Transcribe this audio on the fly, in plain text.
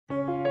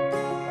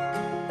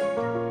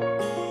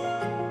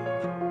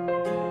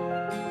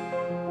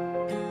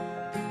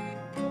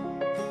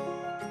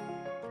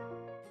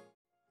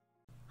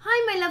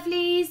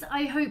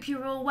I hope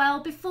you're all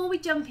well. Before we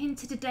jump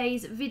into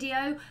today's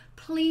video,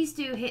 please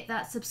do hit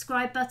that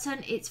subscribe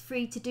button. It's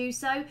free to do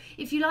so.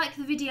 If you like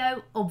the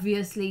video,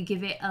 obviously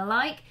give it a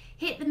like.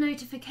 Hit the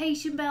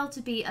notification bell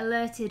to be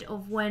alerted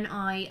of when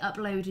I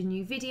upload a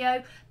new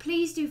video.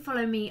 Please do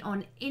follow me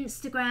on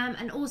Instagram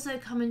and also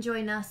come and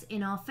join us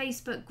in our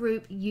Facebook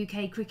group,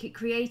 UK Cricut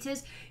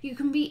Creators. You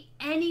can be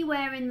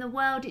anywhere in the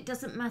world, it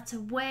doesn't matter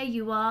where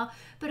you are,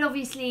 but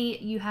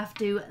obviously you have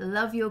to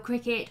love your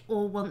Cricut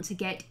or want to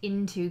get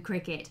into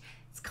Cricut.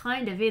 It's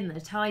kind of in the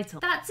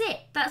title. That's it.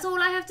 That's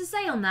all I have to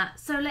say on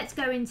that. So let's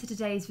go into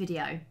today's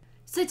video.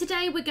 So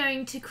today we're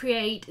going to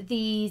create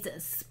these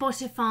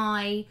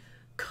Spotify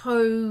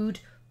code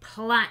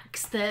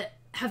plaques that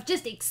have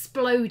just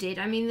exploded.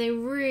 I mean, they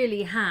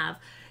really have.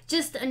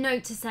 Just a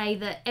note to say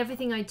that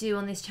everything I do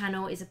on this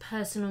channel is a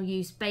personal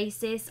use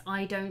basis.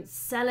 I don't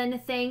sell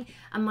anything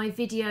and my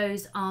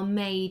videos are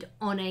made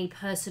on a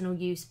personal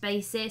use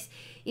basis.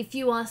 If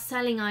you are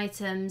selling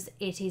items,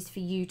 it is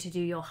for you to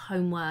do your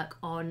homework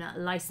on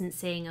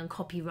licensing and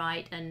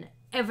copyright and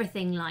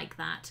everything like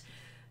that.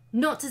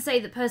 Not to say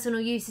that personal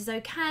use is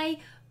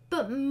okay,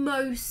 but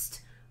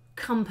most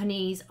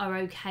companies are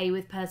okay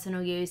with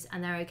personal use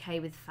and they're okay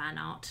with fan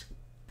art.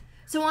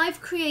 So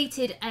I've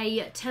created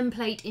a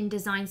template in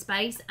Design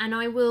Space and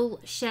I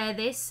will share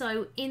this.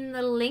 So in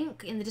the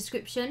link in the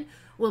description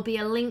will be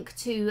a link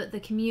to the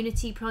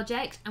community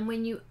project, and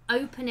when you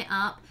open it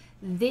up,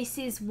 this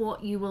is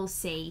what you will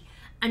see,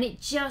 and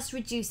it just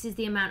reduces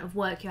the amount of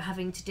work you're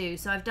having to do.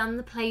 So I've done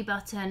the play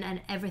button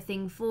and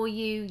everything for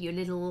you, your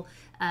little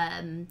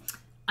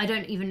I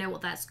don't even know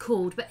what that's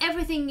called, but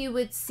everything you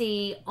would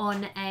see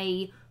on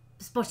a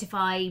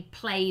Spotify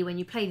play when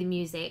you play the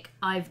music,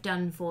 I've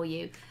done for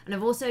you. And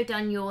I've also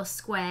done your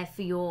square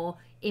for your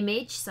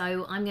image.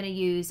 So I'm going to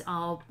use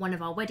one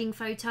of our wedding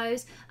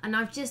photos, and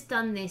I've just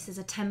done this as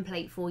a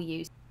template for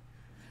you.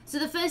 So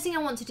the first thing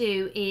I want to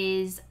do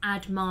is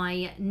add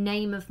my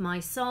name of my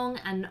song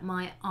and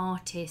my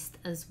artist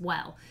as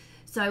well.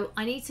 So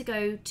I need to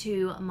go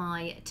to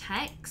my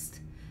text,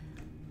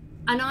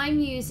 and I'm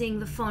using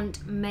the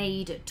font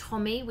Made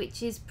Tommy,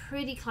 which is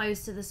pretty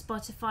close to the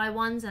Spotify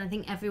ones, and I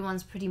think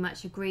everyone's pretty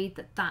much agreed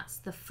that that's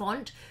the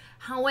font.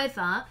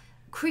 However,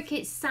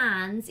 Cricut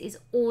Sans is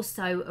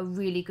also a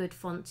really good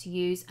font to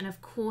use, and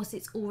of course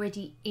it's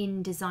already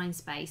in Design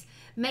Space.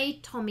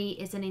 Made Tommy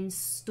is an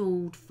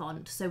installed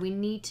font, so we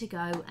need to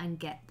go and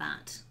get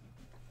that.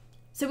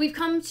 So we've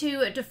come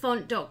to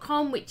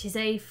dafont.com, which is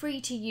a free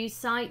to use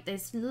site.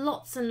 There's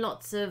lots and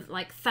lots of,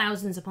 like,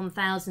 thousands upon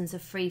thousands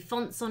of free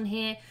fonts on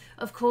here.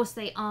 Of course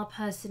they are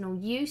personal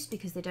use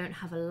because they don't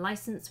have a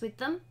license with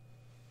them.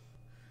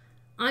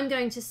 I'm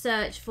going to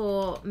search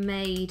for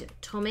Made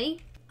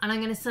Tommy and I'm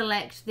going to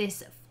select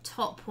this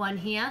top one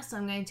here. So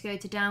I'm going to go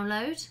to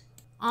download.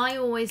 I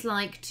always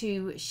like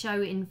to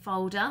show in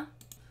folder.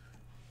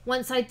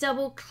 Once I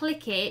double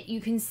click it, you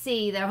can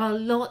see there are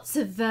lots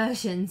of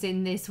versions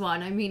in this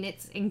one. I mean,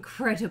 it's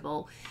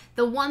incredible.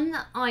 The one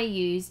that I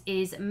use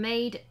is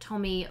Made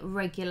Tommy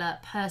Regular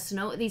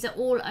Personal. These are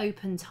all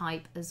open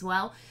type as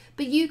well,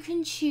 but you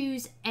can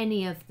choose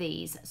any of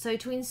these. So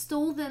to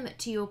install them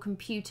to your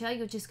computer,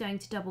 you're just going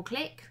to double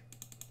click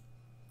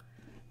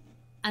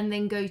and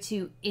then go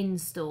to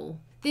install.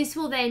 This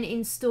will then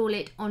install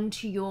it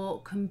onto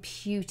your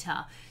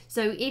computer.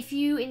 So if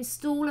you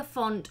install a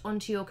font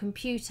onto your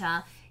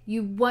computer,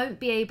 you won't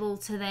be able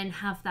to then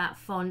have that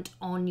font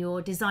on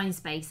your Design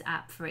Space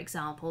app, for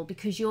example,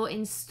 because you're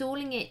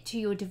installing it to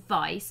your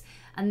device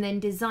and then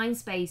Design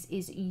Space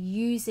is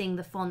using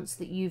the fonts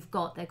that you've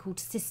got, they're called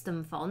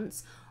system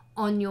fonts,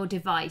 on your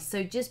device.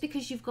 So just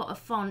because you've got a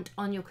font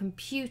on your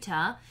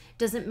computer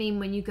doesn't mean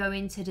when you go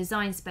into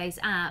Design Space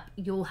app,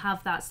 you'll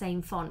have that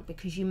same font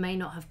because you may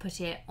not have put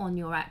it on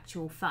your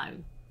actual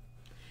phone.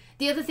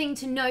 The other thing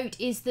to note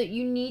is that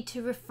you need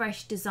to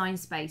refresh Design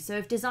Space. So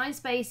if Design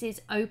Space is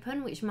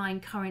open, which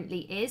mine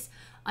currently is,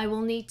 I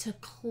will need to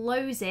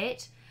close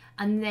it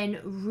and then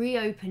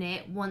reopen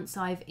it once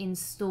I've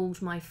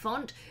installed my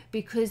font,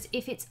 because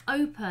if it's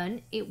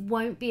open, it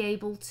won't be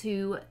able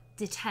to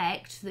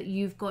detect that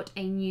you've got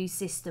a new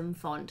system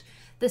font.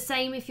 The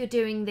same if you're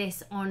doing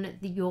this on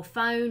your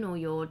phone or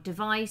your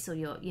device or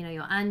your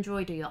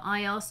Android or your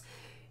iOS.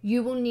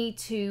 You will need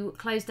to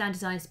close down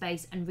Design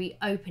Space and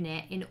reopen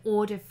it in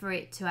order for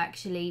it to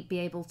actually be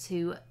able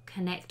to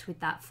connect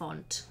with that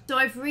font. So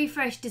I've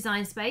refreshed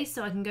Design Space,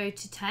 so I can go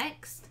to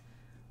text.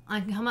 I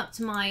can come up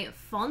to my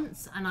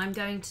fonts and I'm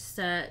going to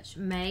search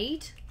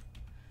Made,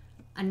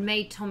 and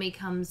Made Tommy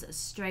comes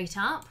straight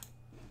up.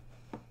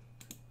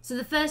 So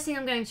the first thing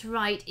I'm going to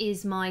write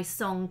is my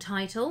song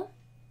title,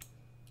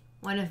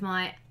 one of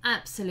my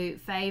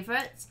absolute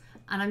favorites,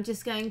 and I'm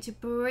just going to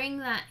bring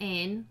that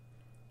in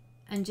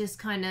and just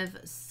kind of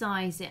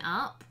size it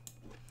up.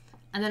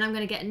 And then I'm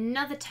going to get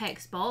another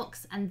text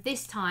box, and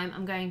this time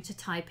I'm going to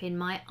type in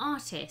my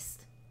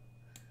artist.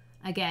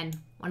 Again,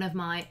 one of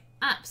my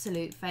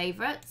absolute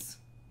favorites.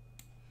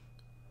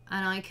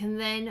 And I can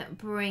then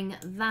bring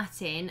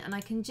that in and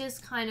I can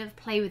just kind of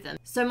play with them.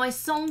 So my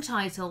song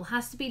title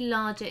has to be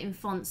larger in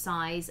font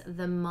size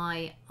than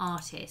my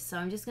artist. So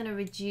I'm just going to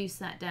reduce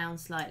that down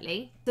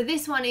slightly. So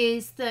this one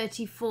is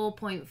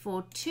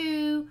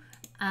 34.42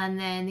 and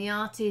then the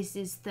artist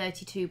is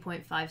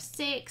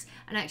 32.56.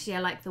 And actually I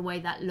like the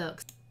way that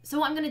looks. So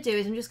what I'm going to do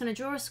is I'm just going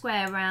to draw a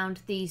square around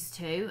these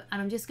two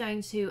and I'm just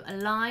going to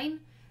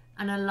align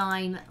and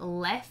align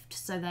left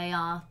so they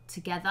are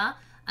together.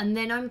 And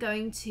then I'm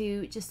going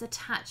to just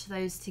attach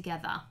those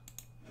together.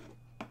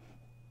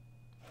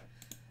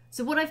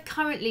 So what I've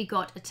currently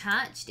got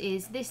attached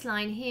is this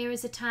line here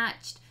is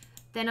attached.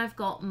 Then I've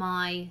got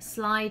my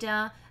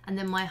slider and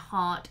then my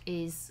heart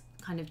is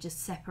kind of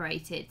just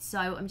separated. So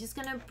I'm just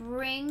going to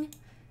bring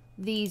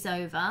these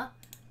over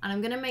and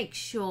I'm going to make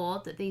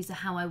sure that these are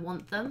how I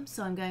want them.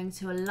 So I'm going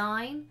to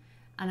align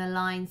and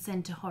align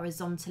center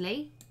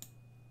horizontally.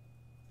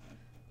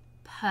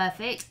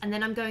 Perfect. And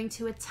then I'm going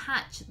to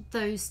attach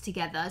those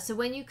together. So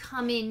when you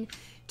come in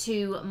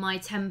to my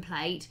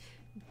template,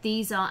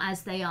 these are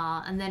as they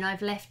are, and then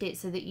I've left it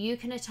so that you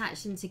can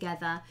attach them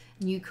together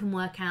and you can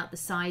work out the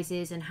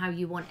sizes and how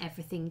you want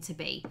everything to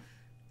be.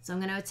 So I'm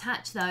going to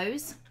attach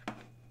those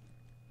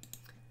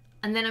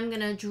and then I'm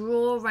going to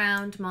draw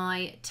around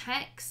my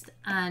text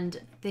and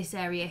this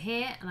area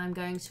here and I'm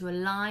going to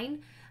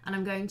align and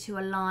I'm going to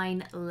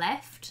align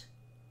left.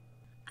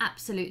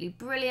 Absolutely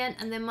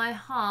brilliant. And then my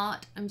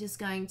heart, I'm just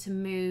going to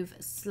move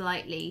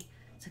slightly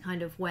to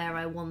kind of where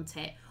I want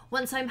it.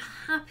 Once I'm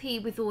happy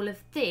with all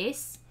of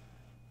this,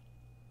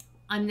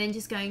 I'm then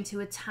just going to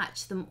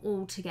attach them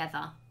all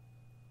together.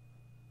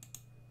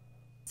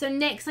 So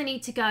next I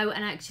need to go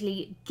and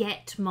actually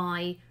get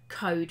my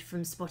code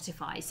from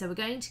Spotify. So we're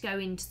going to go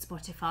into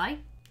Spotify.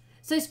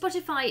 So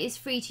Spotify is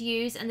free to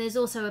use and there's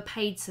also a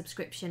paid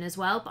subscription as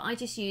well, but I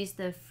just use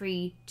the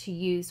free to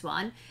use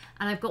one.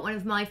 And I've got one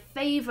of my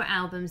favourite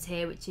albums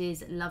here, which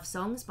is Love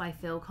Songs by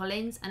Phil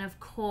Collins. And of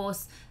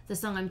course, the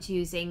song I'm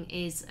choosing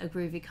is A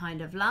Groovy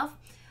Kind of Love.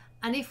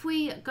 And if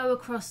we go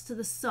across to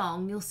the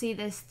song, you'll see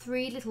there's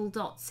 3 little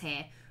dots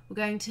here. We're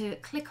going to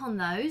click on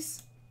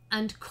those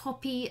and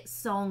copy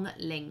song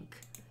link.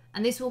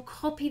 And this will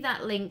copy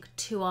that link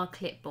to our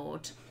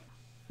clipboard.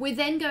 We're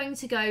then going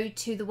to go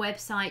to the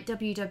website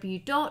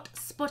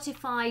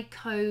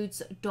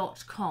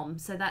www.spotifycodes.com.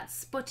 So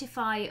that's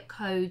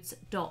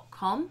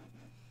spotifycodes.com.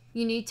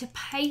 You need to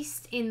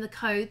paste in the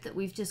code that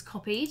we've just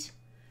copied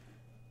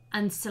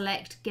and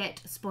select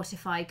Get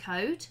Spotify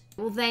Code.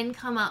 We'll then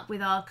come up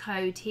with our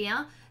code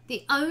here.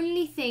 The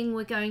only thing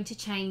we're going to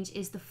change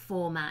is the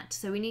format.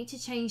 So we need to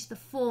change the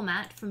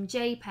format from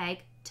JPEG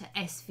to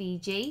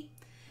SVG.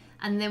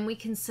 And then we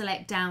can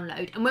select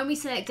download. And when we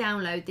select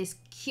download, this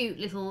cute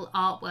little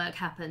artwork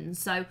happens.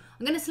 So I'm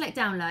going to select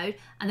download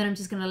and then I'm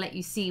just going to let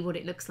you see what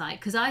it looks like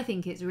because I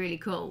think it's really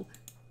cool.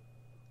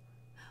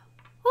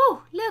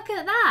 Oh, look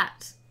at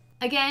that.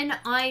 Again,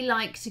 I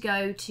like to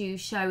go to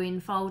show in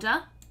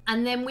folder.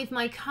 And then with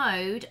my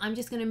code, I'm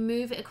just going to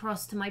move it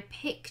across to my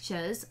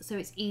pictures so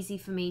it's easy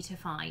for me to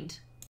find.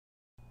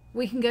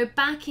 We can go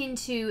back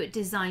into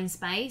design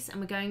space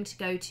and we're going to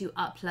go to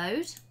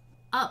upload,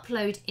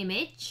 upload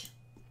image.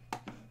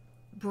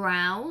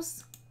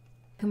 Browse.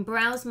 I can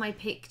browse my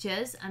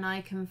pictures and I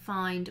can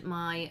find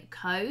my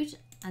code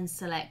and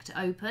select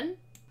open.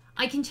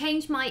 I can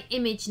change my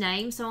image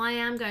name, so I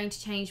am going to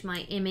change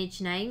my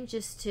image name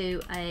just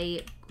to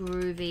A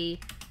Groovy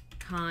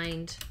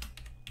Kind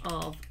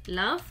of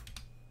Love.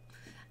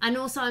 And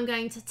also I'm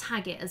going to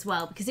tag it as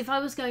well, because if I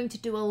was going to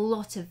do a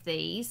lot of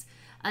these,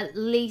 at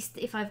least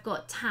if I've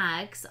got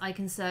tags, I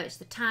can search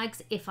the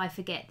tags if I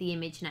forget the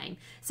image name.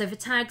 So for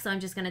tags, I'm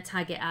just going to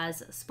tag it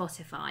as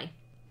Spotify.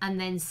 And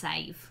then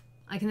save.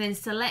 I can then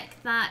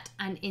select that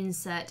and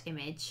insert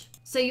image.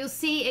 So you'll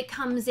see it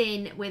comes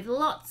in with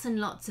lots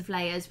and lots of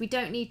layers. We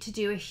don't need to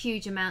do a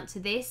huge amount to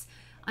this.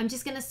 I'm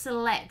just going to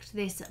select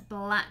this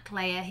black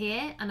layer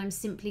here and I'm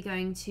simply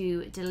going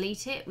to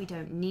delete it. We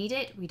don't need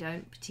it. We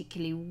don't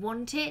particularly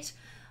want it.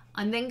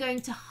 I'm then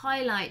going to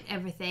highlight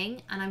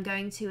everything and I'm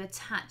going to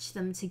attach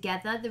them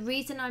together. The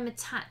reason I'm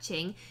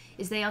attaching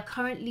is they are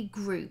currently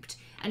grouped.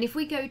 And if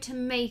we go to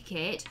make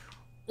it,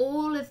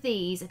 all of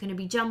these are going to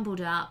be jumbled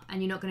up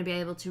and you're not going to be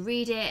able to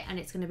read it and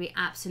it's going to be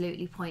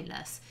absolutely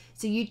pointless.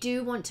 So you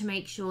do want to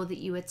make sure that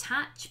you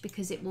attach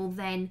because it will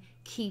then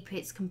keep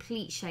its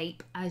complete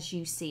shape as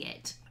you see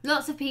it.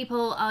 Lots of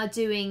people are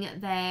doing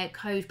their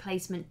code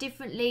placement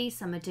differently.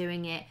 Some are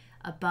doing it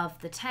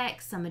above the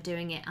text, some are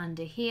doing it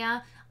under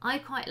here. I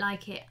quite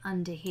like it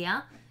under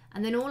here.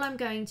 And then all I'm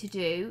going to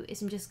do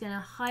is I'm just going to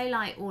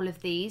highlight all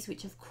of these,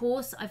 which of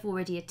course I've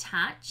already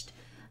attached,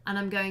 and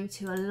I'm going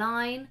to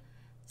align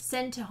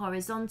center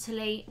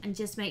horizontally and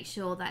just make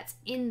sure that's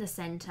in the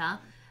center.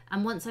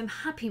 And once I'm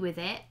happy with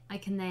it, I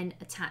can then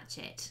attach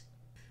it.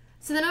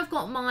 So then I've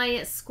got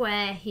my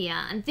square here,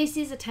 and this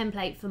is a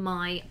template for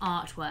my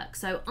artwork.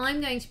 So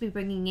I'm going to be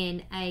bringing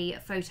in a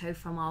photo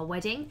from our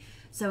wedding.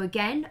 So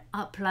again,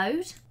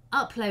 upload,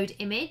 upload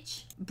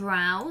image,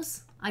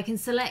 browse. I can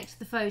select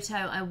the photo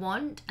I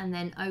want and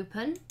then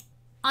open.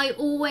 I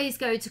always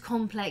go to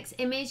complex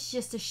image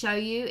just to show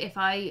you. If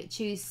I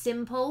choose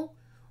simple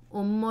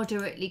or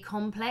moderately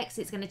complex,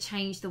 it's going to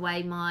change the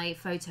way my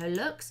photo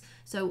looks.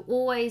 So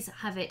always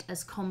have it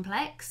as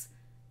complex.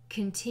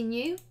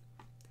 Continue.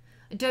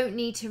 I don't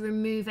need to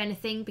remove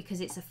anything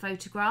because it's a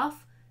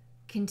photograph.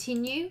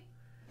 Continue.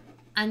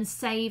 And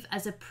save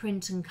as a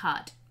print and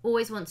cut.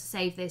 Always want to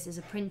save this as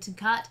a print and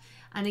cut.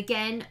 And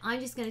again,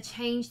 I'm just going to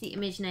change the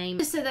image name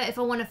just so that if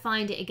I want to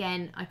find it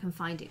again, I can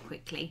find it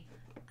quickly.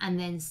 And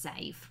then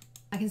save.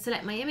 I can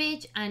select my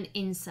image and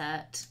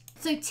insert.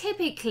 So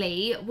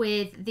typically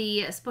with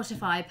the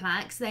Spotify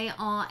plaques, they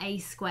are a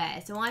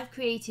square. So I've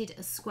created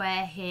a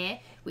square here,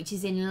 which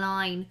is in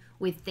line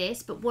with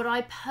this. But what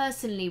I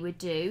personally would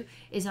do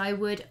is I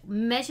would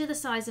measure the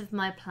size of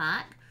my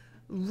plaque,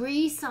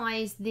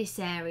 resize this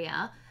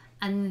area,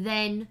 and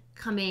then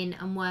come in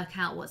and work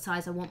out what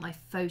size I want my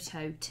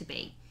photo to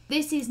be.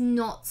 This is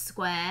not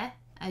square,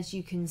 as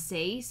you can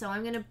see. So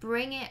I'm going to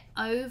bring it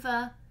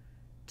over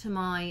to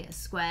my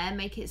square,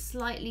 make it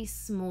slightly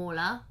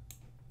smaller.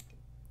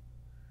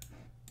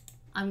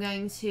 I'm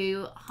going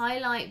to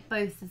highlight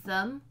both of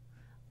them.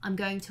 I'm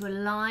going to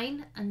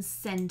align and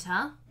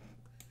center.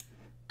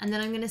 And then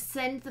I'm going to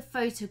send the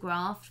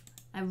photograph,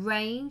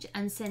 arrange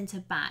and center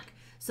back.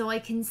 So I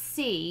can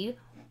see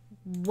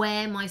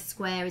where my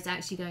square is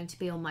actually going to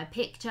be on my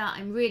picture.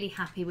 I'm really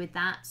happy with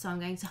that. So I'm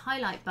going to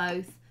highlight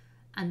both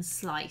and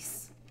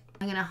slice.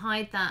 I'm going to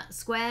hide that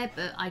square,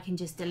 but I can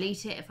just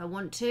delete it if I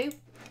want to.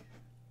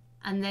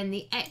 And then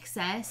the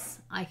excess,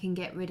 I can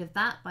get rid of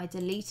that by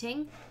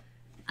deleting.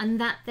 And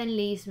that then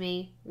leaves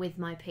me with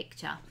my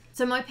picture.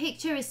 So my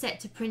picture is set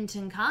to print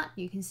and cut.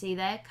 You can see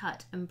there,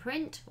 cut and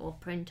print, or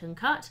print and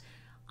cut.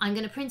 I'm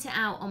going to print it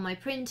out on my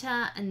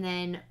printer and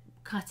then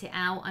cut it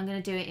out. I'm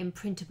going to do it in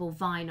printable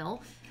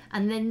vinyl.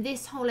 And then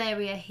this whole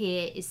area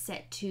here is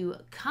set to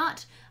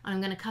cut. And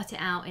I'm going to cut it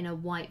out in a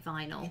white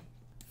vinyl.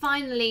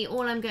 Finally,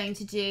 all I'm going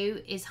to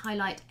do is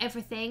highlight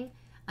everything.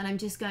 And I'm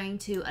just going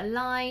to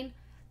align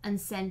and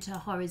center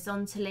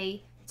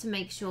horizontally to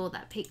make sure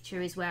that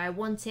picture is where I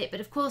want it. But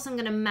of course I'm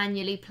going to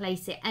manually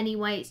place it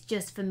anyway. It's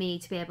just for me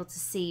to be able to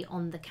see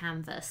on the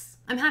canvas.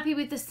 I'm happy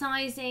with the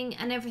sizing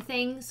and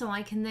everything, so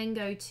I can then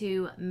go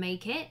to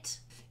make it.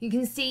 You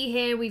can see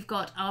here we've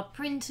got our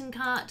print and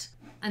cut,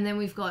 and then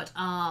we've got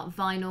our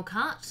vinyl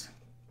cut.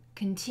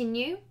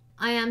 Continue.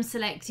 I am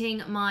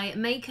selecting my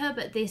maker,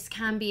 but this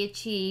can be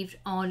achieved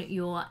on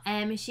your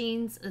Air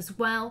machines as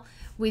well.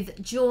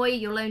 With Joy,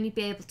 you'll only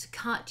be able to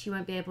cut, you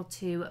won't be able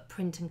to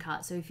print and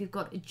cut. So if you've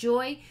got a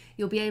Joy,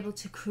 you'll be able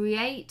to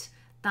create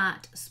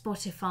that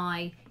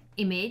Spotify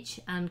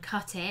image and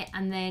cut it.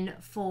 And then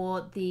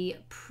for the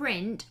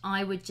print,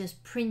 I would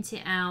just print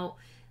it out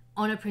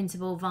on a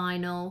printable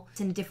vinyl. It's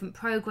in a different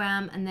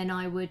program, and then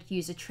I would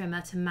use a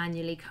trimmer to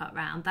manually cut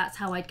round. That's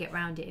how I'd get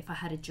round it if I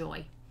had a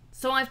Joy.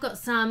 So I've got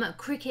some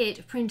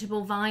Cricut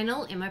printable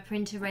vinyl in my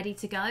printer ready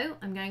to go.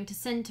 I'm going to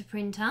center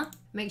printer,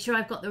 make sure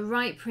I've got the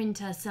right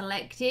printer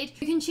selected.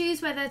 You can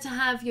choose whether to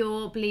have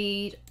your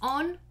bleed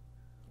on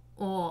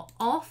or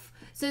off.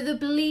 So the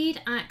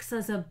bleed acts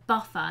as a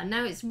buffer.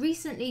 Now it's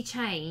recently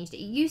changed.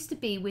 It used to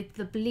be with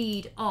the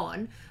bleed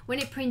on, when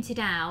it printed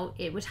out,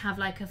 it would have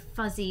like a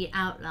fuzzy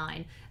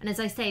outline. And as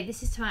I say,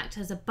 this is to act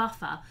as a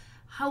buffer.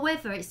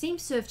 However, it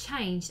seems to have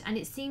changed and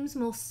it seems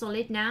more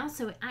solid now,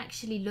 so it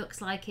actually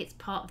looks like it's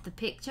part of the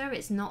picture.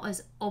 It's not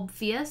as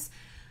obvious.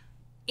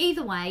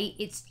 Either way,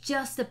 it's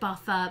just a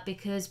buffer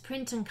because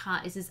print and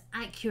cut is as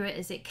accurate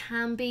as it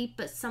can be,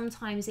 but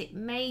sometimes it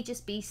may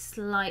just be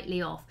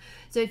slightly off.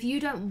 So if you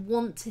don't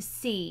want to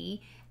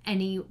see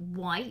any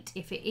white,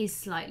 if it is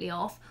slightly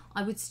off,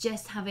 I would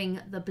suggest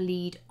having the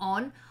bleed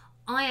on.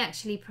 I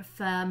actually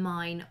prefer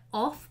mine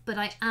off, but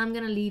I am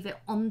going to leave it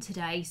on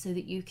today so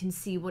that you can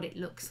see what it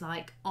looks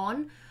like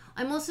on.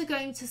 I'm also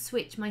going to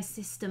switch my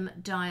system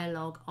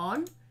dialog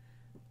on,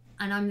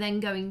 and I'm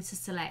then going to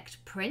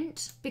select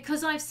print.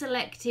 Because I've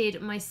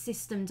selected my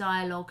system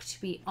dialog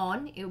to be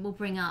on, it will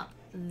bring up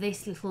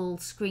this little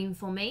screen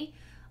for me.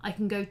 I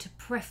can go to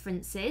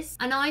preferences,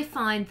 and I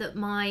find that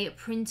my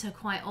printer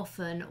quite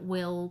often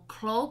will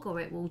clog or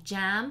it will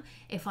jam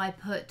if I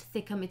put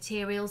thicker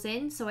materials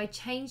in. So I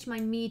changed my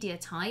media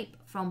type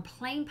from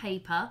plain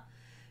paper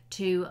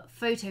to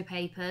photo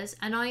papers,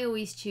 and I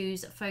always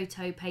choose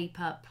photo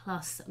paper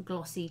plus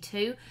glossy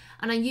 2.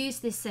 And I use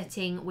this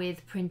setting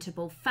with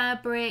printable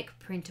fabric,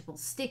 printable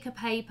sticker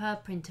paper,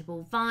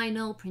 printable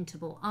vinyl,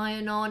 printable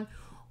iron-on.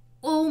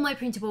 All my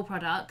printable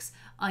products,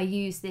 I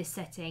use this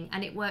setting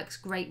and it works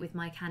great with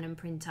my Canon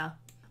printer.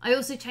 I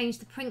also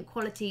changed the print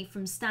quality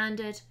from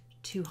standard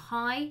to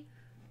high.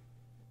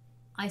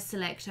 I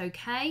select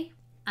OK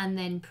and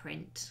then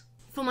print.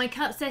 For my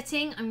cut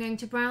setting, I'm going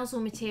to browse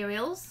all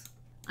materials.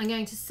 I'm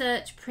going to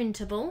search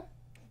printable,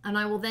 and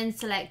I will then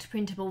select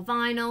printable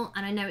vinyl,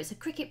 and I know it's a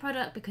Cricut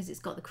product because it's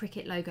got the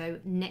Cricut logo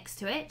next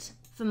to it.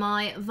 For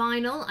my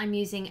vinyl, I'm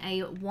using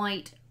a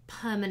white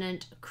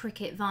permanent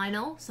Cricut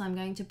vinyl, so I'm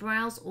going to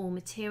browse all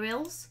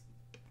materials.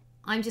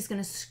 I'm just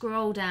going to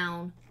scroll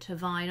down to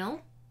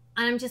vinyl,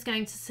 And I'm just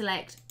going to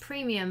select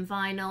premium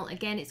vinyl.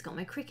 Again, it's got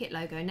my Cricut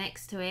logo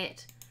next to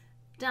it.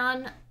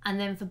 Done. And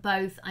then for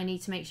both, I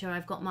need to make sure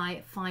I've got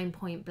my fine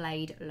point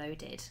blade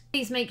loaded.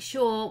 Please make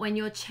sure when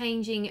you're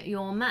changing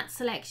your matte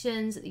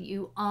selections that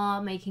you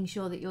are making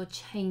sure that you're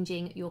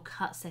changing your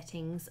cut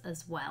settings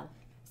as well.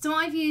 So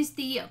I've used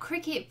the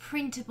Cricut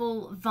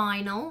printable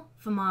vinyl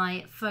for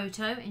my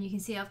photo, and you can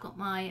see I've got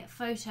my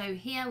photo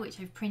here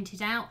which I've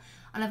printed out,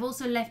 and I've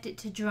also left it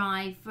to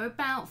dry for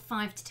about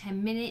 5 to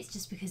 10 minutes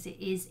just because it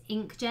is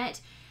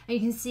inkjet. And you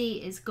can see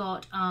it's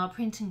got our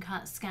print and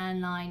cut scan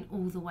line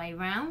all the way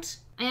around.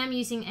 I am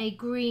using a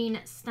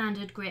green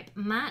standard grip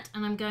mat,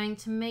 and I'm going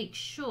to make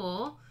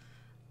sure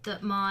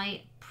that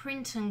my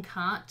print and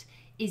cut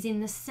is in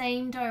the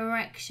same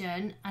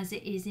direction as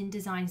it is in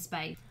Design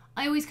Space.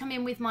 I always come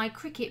in with my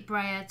Cricut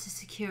brayer to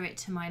secure it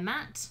to my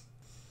mat.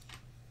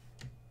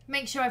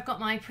 Make sure I've got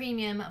my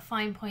premium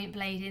fine point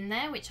blade in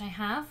there, which I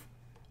have.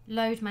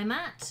 Load my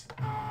mat.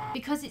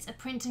 Because it's a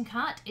print and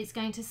cut, it's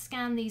going to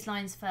scan these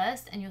lines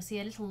first, and you'll see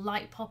a little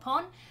light pop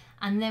on,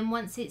 and then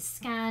once it's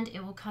scanned,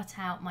 it will cut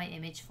out my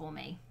image for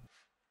me.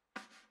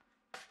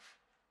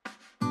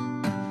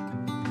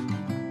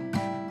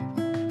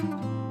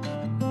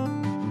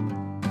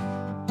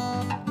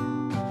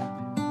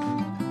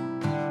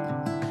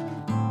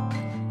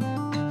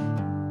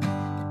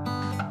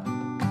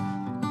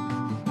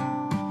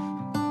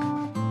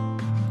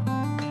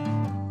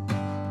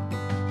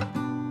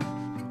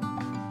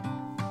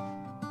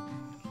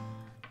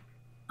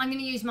 I'm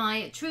going to use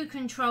my True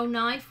Control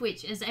knife,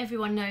 which, as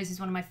everyone knows, is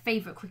one of my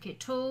favourite Cricut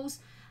tools,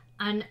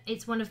 and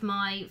it's one of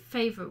my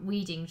favourite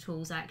weeding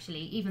tools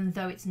actually, even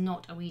though it's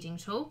not a weeding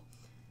tool.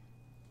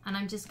 And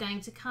I'm just going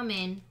to come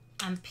in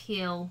and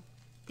peel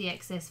the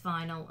excess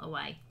vinyl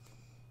away.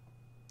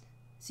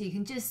 So you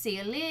can just see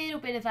a little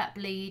bit of that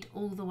bleed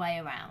all the way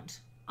around.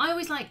 I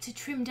always like to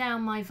trim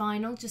down my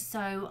vinyl just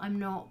so I'm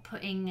not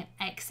putting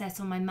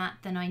excess on my mat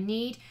than I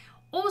need.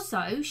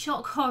 Also,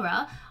 shock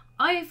horror,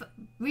 I've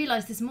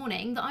realised this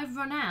morning that I've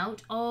run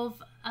out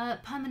of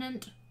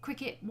permanent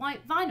Cricut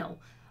white vinyl.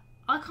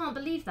 I can't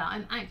believe that.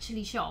 I'm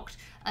actually shocked.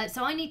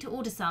 So I need to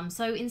order some.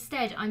 So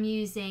instead I'm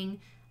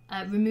using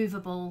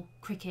removable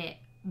Cricut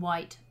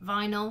white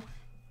vinyl.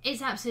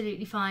 It's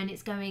absolutely fine.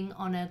 It's going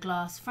on a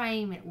glass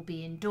frame. It will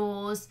be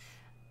indoors.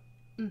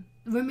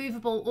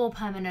 Removable or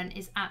permanent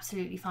is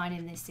absolutely fine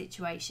in this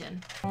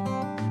situation.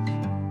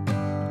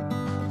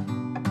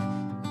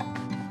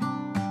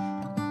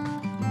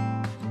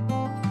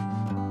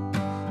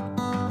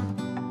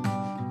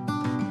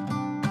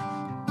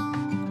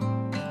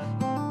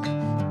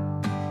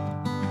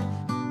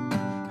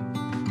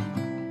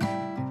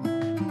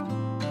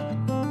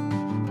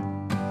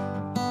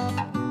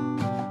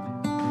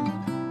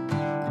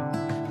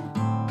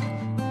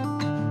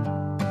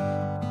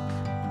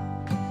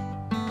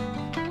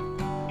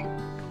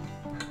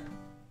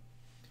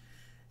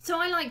 So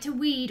I like to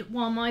weed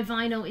while my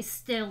vinyl is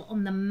still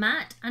on the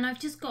mat, and I've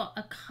just got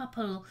a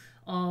couple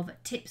of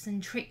tips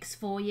and tricks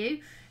for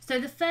you. So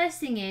the first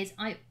thing is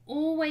I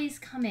always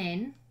come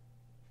in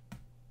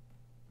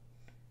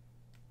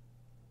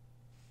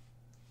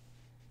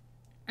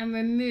and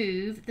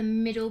remove the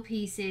middle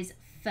pieces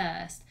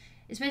first,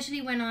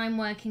 especially when I'm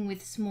working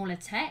with smaller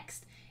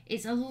text.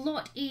 It's a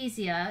lot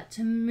easier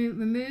to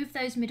remove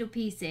those middle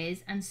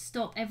pieces and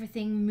stop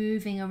everything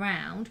moving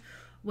around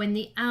when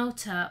the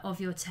outer of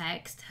your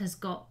text has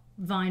got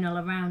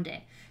vinyl around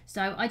it.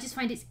 So I just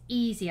find it's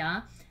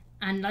easier,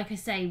 and like I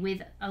say,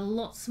 with a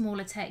lot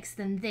smaller text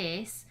than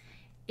this,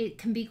 it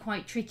can be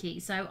quite tricky.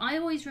 So I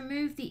always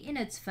remove the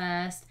innards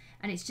first,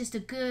 and it's just a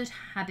good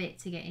habit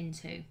to get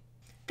into.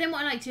 Then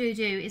what I like to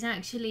do is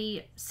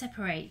actually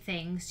separate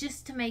things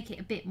just to make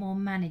it a bit more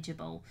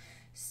manageable.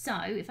 So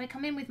if I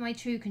come in with my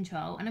True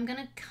Control, and I'm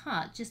going to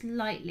cut just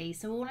lightly,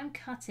 so all I'm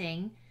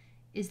cutting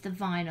is the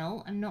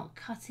vinyl, I'm not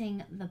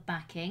cutting the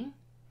backing,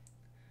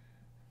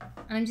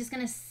 and I'm just going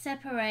to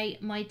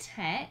separate my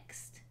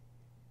text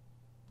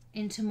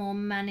into more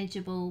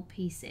manageable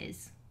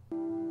pieces.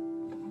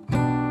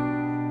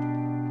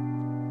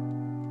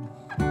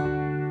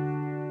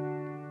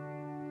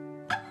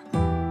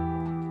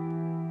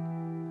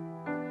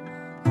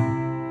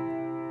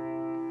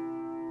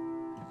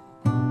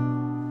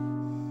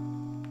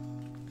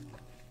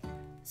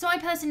 So I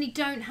personally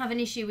don't have an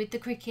issue with the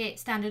Cricut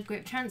standard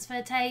grip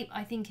transfer tape.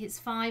 I think it's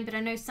fine, but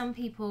I know some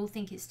people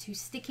think it's too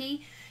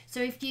sticky.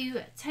 So if you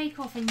take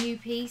off a new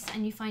piece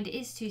and you find it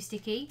is too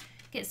sticky,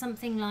 get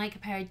something like a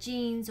pair of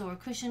jeans or a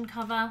cushion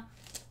cover,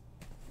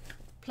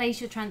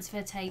 place your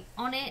transfer tape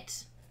on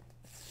it,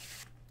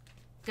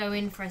 go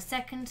in for a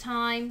second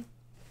time,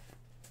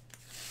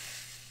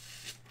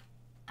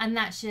 and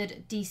that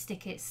should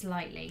de-stick it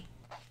slightly.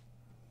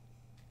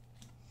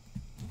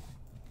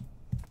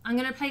 I'm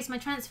going to place my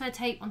transfer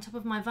tape on top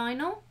of my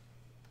vinyl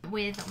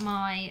with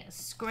my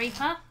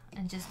scraper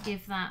and just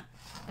give that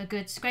a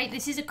good scrape.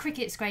 This is a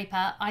Cricut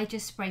scraper. I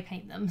just spray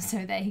paint them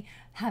so they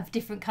have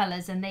different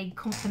colours and they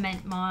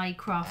complement my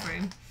craft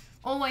room.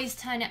 Always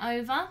turn it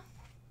over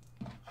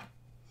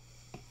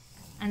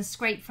and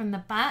scrape from the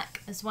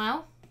back as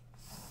well.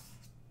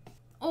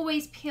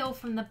 always peel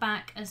from the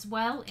back as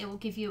well. It will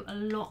give you a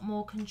lot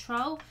more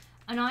control.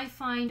 And I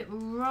find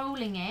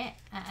rolling it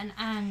at an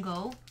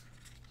angle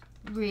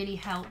really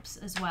helps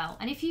as well.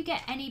 And if you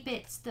get any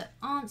bits that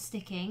aren't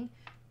sticking,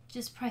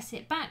 just press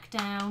it back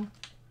down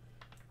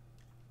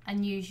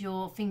and use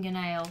your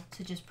fingernail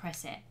to just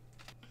press it.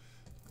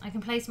 I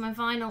can place my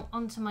vinyl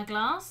onto my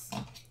glass.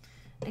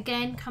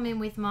 Again, come in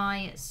with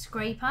my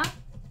scraper,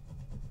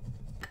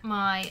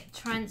 my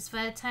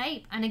transfer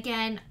tape, and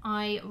again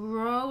I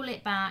roll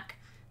it back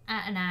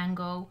at an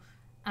angle,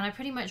 and I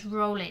pretty much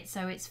roll it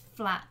so it's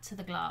flat to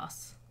the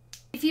glass.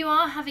 If you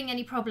are having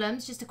any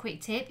problems, just a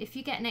quick tip, if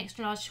you get an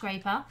extra large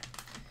scraper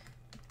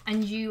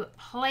and you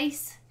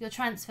place your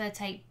transfer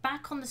tape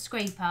back on the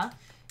scraper,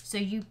 so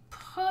you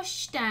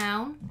push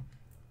down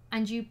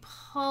and you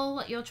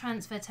pull your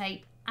transfer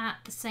tape at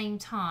the same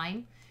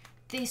time,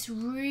 this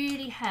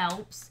really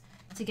helps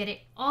to get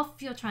it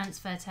off your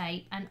transfer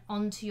tape and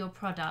onto your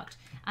product.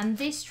 And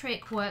this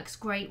trick works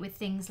great with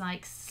things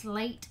like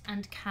slate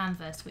and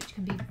canvas, which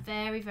can be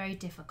very, very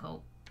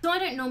difficult. So I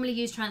don't normally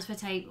use transfer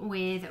tape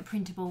with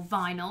printable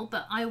vinyl,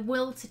 but I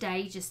will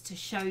today just to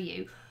show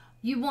you.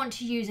 You want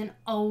to use an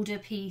older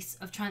piece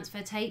of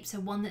transfer tape, so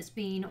one that's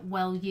been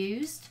well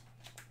used.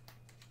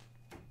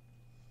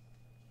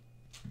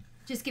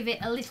 Just give it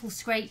a little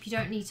scrape, you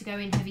don't need to go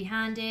in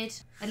heavy-handed.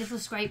 A little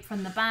scrape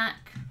from the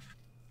back,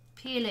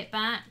 peel it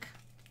back.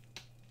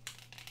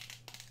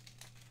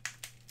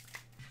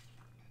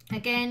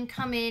 Again,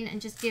 come in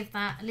and just give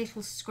that a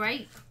little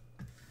scrape.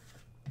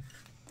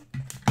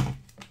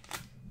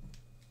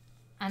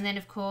 And then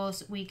of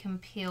course we can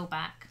peel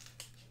back.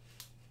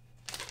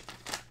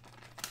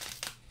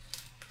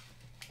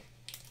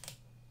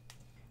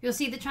 You'll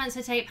see the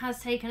transfer tape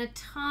has taken a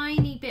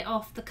tiny bit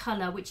off the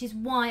colour, which is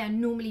why I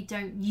normally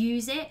don't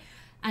use it.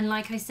 And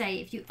like I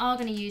say, if you are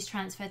going to use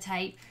transfer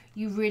tape,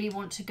 you really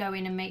want to go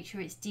in and make sure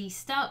it's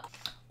de-stuck.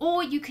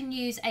 Or you can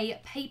use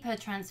a paper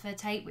transfer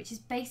tape, which is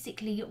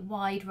basically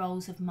wide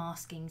rolls of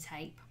masking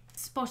tape.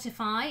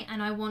 Spotify,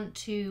 and I want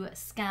to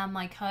scan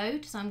my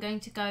code, so I'm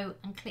going to go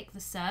and click the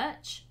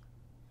search.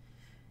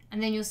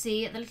 And then you'll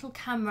see the little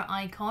camera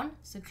icon,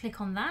 so click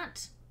on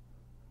that.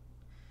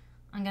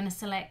 I'm going to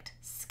select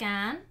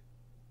scan.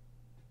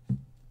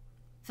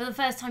 For the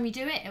first time you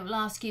do it, it will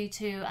ask you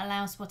to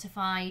allow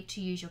Spotify to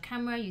use your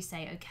camera. You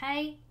say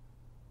okay.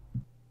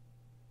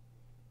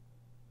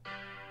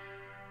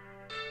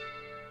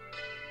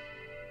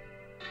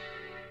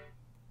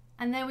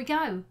 And there we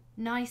go,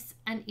 nice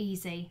and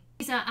easy.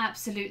 These are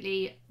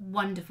absolutely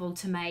wonderful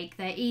to make.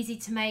 They're easy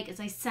to make.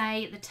 As I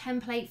say, the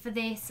template for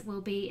this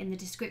will be in the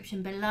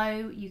description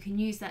below. You can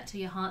use that to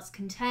your heart's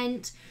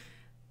content.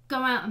 Go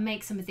out and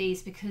make some of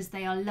these because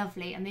they are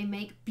lovely and they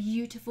make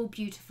beautiful,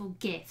 beautiful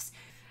gifts.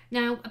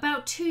 Now,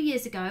 about 2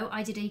 years ago,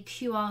 I did a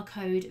QR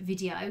code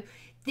video.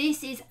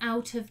 This is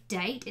out of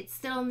date. It's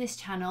still on this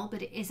channel,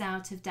 but it is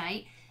out of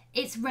date.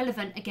 It's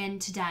relevant again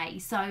today.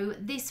 So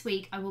this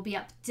week I will be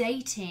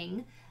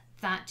updating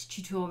that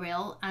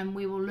tutorial and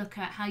we will look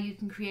at how you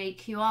can create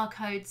QR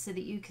codes so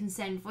that you can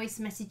send voice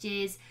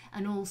messages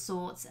and all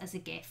sorts as a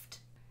gift.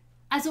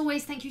 As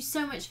always, thank you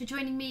so much for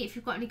joining me. If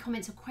you've got any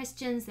comments or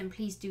questions, then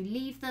please do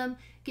leave them.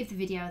 Give the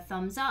video a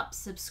thumbs up,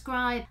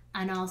 subscribe,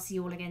 and I'll see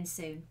you all again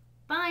soon.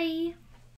 Bye!